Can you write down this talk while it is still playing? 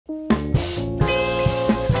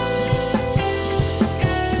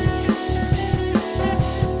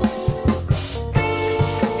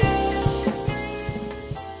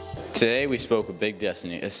spoke with Big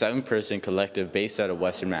Destiny, a 7-person collective based out of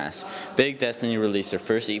Western Mass. Big Destiny released their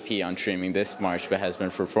first EP on streaming this March, but has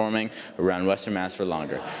been performing around Western Mass for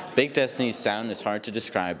longer. Big Destiny's sound is hard to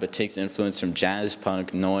describe, but takes influence from jazz,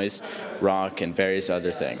 punk, noise, rock, and various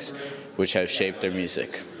other things, which have shaped their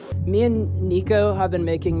music. Me and Nico have been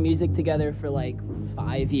making music together for like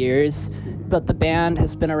 5 years, but the band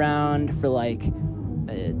has been around for like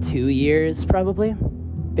 2 years probably.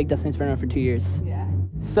 Big Destiny's been around for 2 years. Yeah.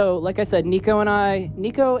 So, like I said, Nico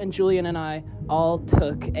and Julian and I all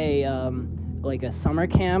took a summer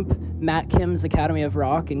camp, Matt Kim's Academy of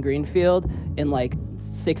Rock in Greenfield, in like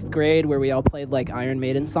 6th grade, where we all played like Iron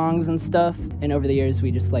Maiden songs and stuff. And over the years,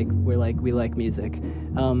 we just we like music.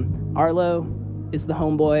 Arlo is the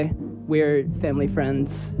homeboy. We're family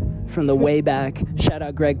friends from the way back. Shout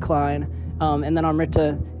out Greg Klein. And then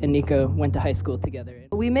Amrita and Nico went to high school together.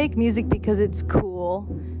 We make music because it's cool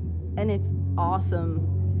and it's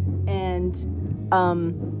awesome, and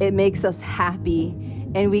it makes us happy,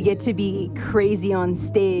 and we get to be crazy on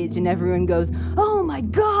stage and everyone goes, "Oh my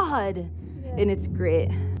God!" And it's great.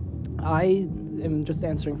 I am just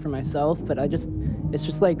answering for myself, but it's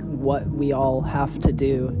just like what we all have to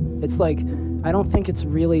do. It's like, I don't think it's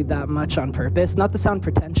really that much on purpose, not to sound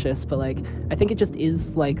pretentious, but like, I think it just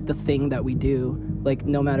is like the thing that we do. Like,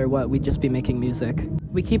 no matter what, we'd just be making music.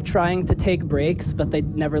 We keep trying to take breaks, but they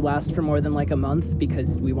never last for more than like a month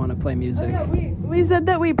because we want to play music. Oh, yeah, we said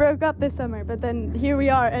that we broke up this summer, but then here we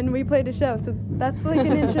are and we played a show, so that's like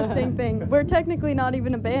an interesting thing. We're technically not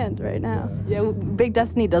even a band right now. Yeah, Big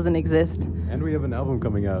Destiny doesn't exist. And we have an album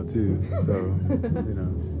coming out too, so, you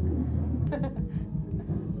know.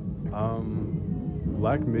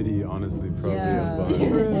 Black MIDI, honestly, probably a bunch.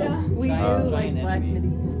 Yeah, we do like Black MIDI.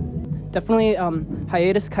 Definitely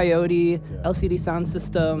Hiatus Coyote, LCD Sound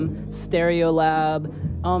System, Stereo Lab,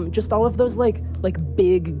 just all of those like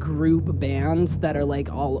big group bands that are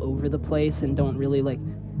like all over the place and don't really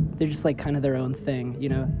they're just like kind of their own thing, you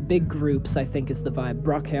know. Big groups, I think, is the vibe.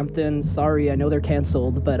 Brockhampton, sorry, I know they're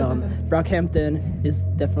canceled, but Brockhampton is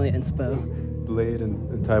definitely inspo. Blade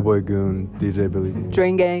and Tyboy Goon, DJ Billy D.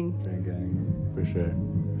 Drain Gang. Drain Gang, for sure.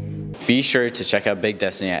 Be sure to check out Big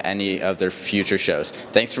Destiny at any of their future shows.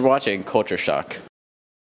 Thanks for watching Culture Shock.